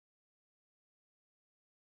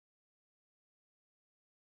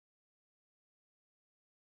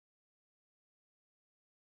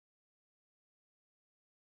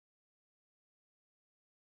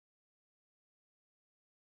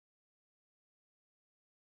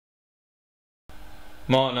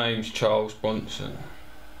My name's Charles Bronson,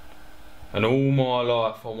 and all my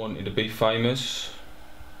life I wanted to be famous.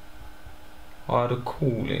 I had a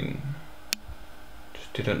calling,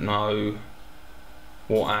 just didn't know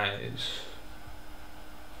what as.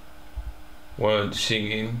 Weren't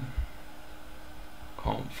singing,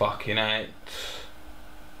 can't fucking act.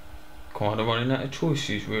 Kinda running out of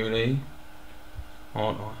choices really,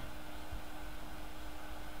 aren't I?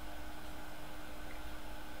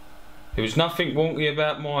 There was nothing wonky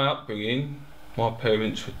about my upbringing. My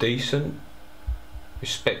parents were decent,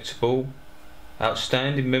 respectable,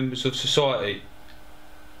 outstanding members of society.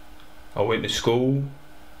 I went to school,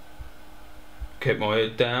 kept my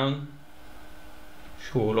head down,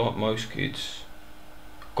 sure like most kids.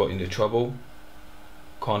 Got into trouble,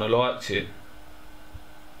 kinda liked it.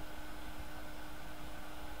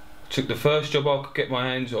 Took the first job I could get my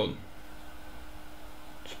hands on.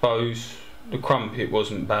 Suppose the crumpet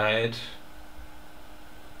wasn't bad.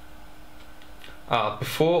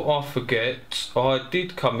 Before I forget, I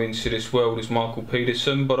did come into this world as Michael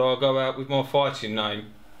Peterson, but I go out with my fighting name,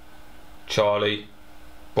 Charlie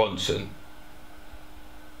Bronson.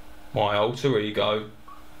 My alter ego.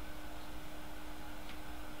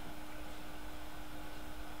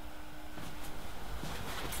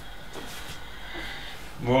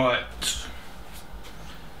 Right,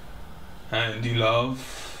 Andy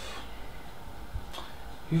love.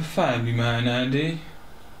 You're a family man, Andy.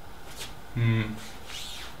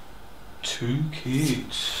 2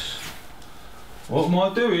 kids. What am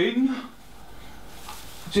I doing?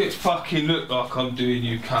 Does it fucking look like I'm doing,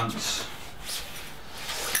 you cunts?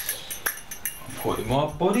 I'm putting my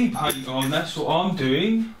body paint on, that's what I'm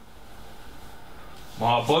doing.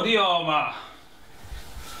 My body armour.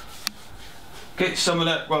 Get some of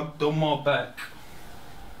that rubbed on my back.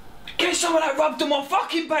 Get some of that rubbed on my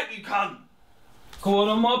fucking back, you cunt! Go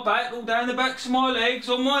on my back, all down the backs of my legs,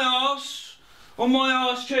 on my arse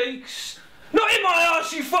cheeks. Not in my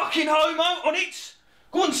arse, you fucking homo, on it!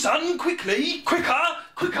 Go on, son, quickly, quicker,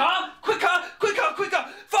 quicker, quicker, quicker, quicker!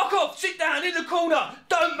 Fuck off, sit down in the corner,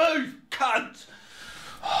 don't move, cunt!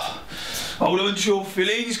 Hold on to your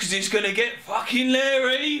feelings, because it's gonna get fucking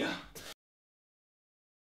leery.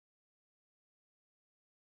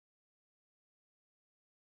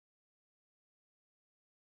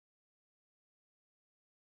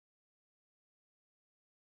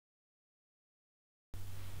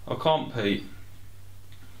 I can't, Pete.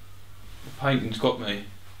 The painting's got me.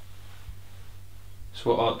 It's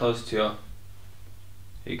what art does to you.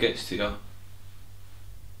 It gets to you.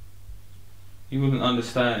 You wouldn't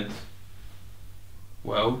understand.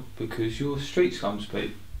 Well, because you're street scums,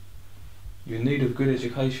 Pete. You're in need of good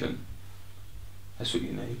education. That's what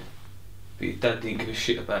you need. But your dad didn't give a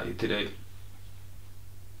shit about it, did he?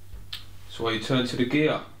 That's why you turned to the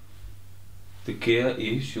gear. The gear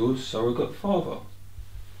is your surrogate father.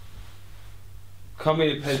 Come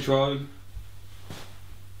here, Pedro.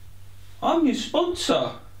 I'm your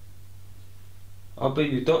sponsor. I'll be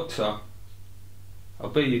your doctor.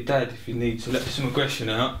 I'll be your dad if you need to let some aggression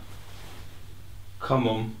out. Come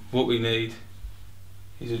on, what we need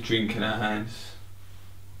is a drink in our hands.